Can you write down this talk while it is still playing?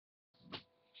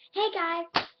Hey guys,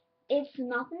 it's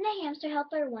Muffin the Hamster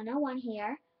Helper 101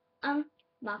 here.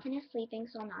 Muffin is sleeping,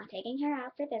 so I'm not taking her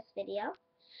out for this video.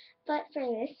 But for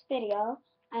this video,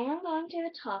 I am going to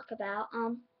talk about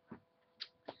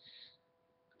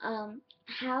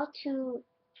how to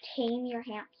tame your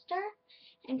hamster.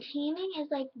 And taming is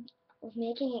like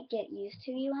making it get used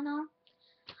to you and all.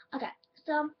 Okay,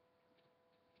 so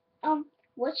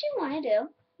what you want to do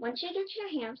once you get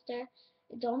your hamster,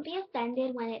 don't be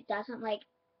offended when it doesn't like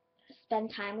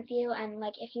spend time with you, and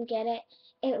like if you get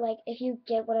if you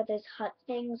get one of those hut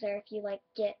things, or if you like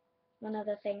get one of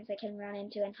the things they can run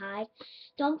into and hide,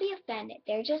 don't be offended.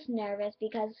 They're just nervous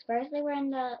because first they were in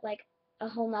the a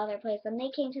whole nother place, then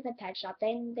they came to the pet shop,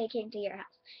 then they came to your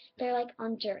house. They're like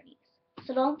on journeys.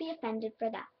 So don't be offended for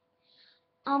that.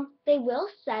 They will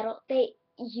settle.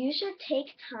 You should take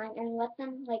time and let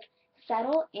them like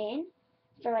settle in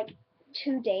for like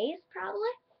 2 days probably.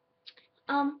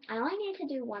 I only need to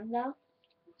do one though.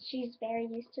 She's very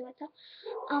used to it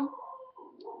though.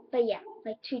 But yeah,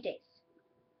 like 2 days.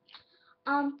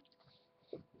 Um,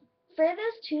 for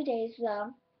those 2 days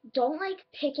though, don't like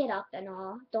pick it up and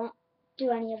all. Don't do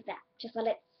any of that. Just let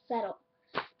it settle.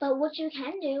 But what you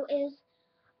can do is,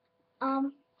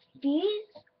 these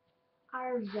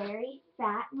are very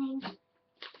fattening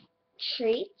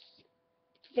treats.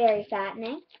 Very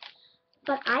fattening.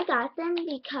 But I got them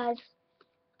because,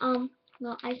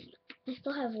 well, I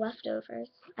still have leftovers.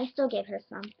 I still gave her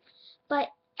some. But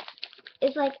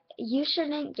it's like, you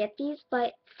shouldn't get these,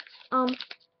 but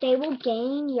they will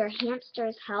gain your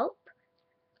hamster's help,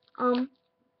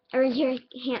 or your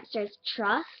hamster's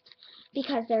trust,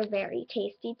 because they're very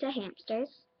tasty to hamsters.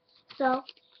 So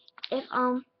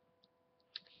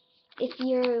if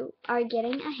you are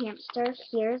getting a hamster,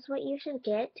 here's what you should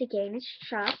get to gain its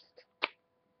trust.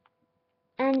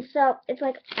 And so it's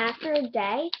like after a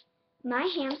day, my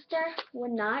hamster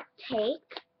would not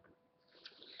take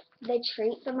the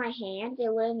treat from my hand.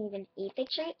 It wouldn't even eat the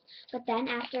treat. But then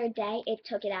after a day, it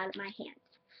took it out of my hand.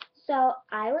 So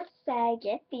I would say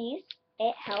get these.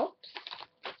 It helps.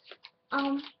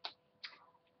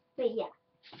 But yeah.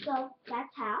 So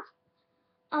that's how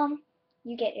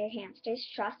you get your hamster's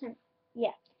trust. And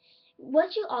yeah.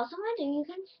 What you also want to do, you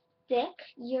can stick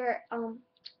your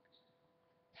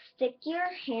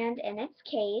hand in its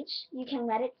cage. You can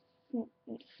let it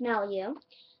smell you,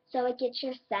 so it gets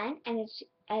your scent, and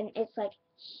it's like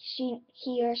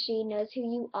he or she knows who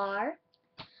you are.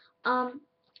 And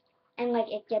like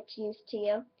it gets used to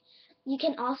you. You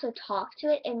can also talk to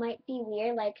it. It might be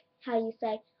weird, like how you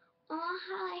say, "Oh,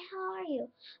 hi, how are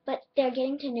you?" But they're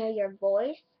getting to know your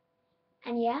voice,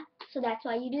 and yeah, so that's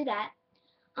why you do that.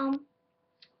 Um,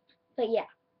 but yeah,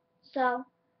 so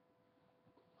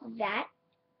that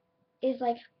is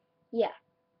like, yeah,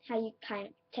 how you kind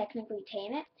of technically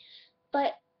tame it.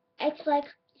 But it's like,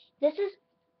 this is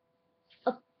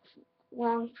a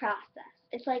long process.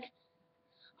 It's like,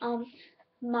 um,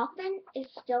 Muffin is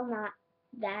still not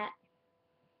that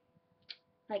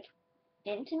like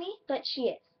into me, but she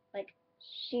is. Like,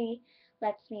 she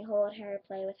lets me hold her,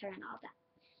 play with her, and all that.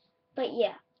 But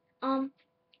yeah,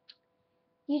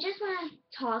 you just want to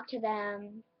talk to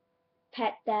them,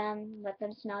 pet them, let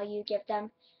them smell you,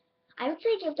 I would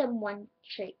say give them one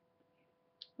treat,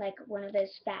 like one of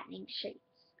those fattening treats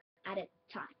at a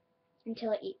time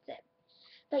until it eats it.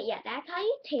 But yeah, that's how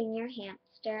you tame your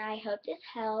hamster. I hope this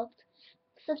helped.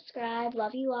 Subscribe.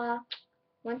 Love you all.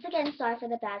 Once again, sorry for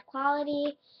the bad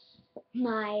quality.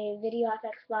 My Video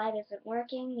FX Live isn't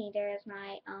working, neither is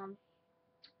my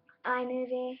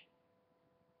iMovie.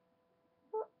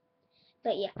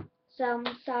 But yeah, so I'm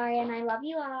sorry, and I love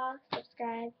you all.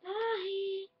 Subscribe.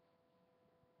 Bye.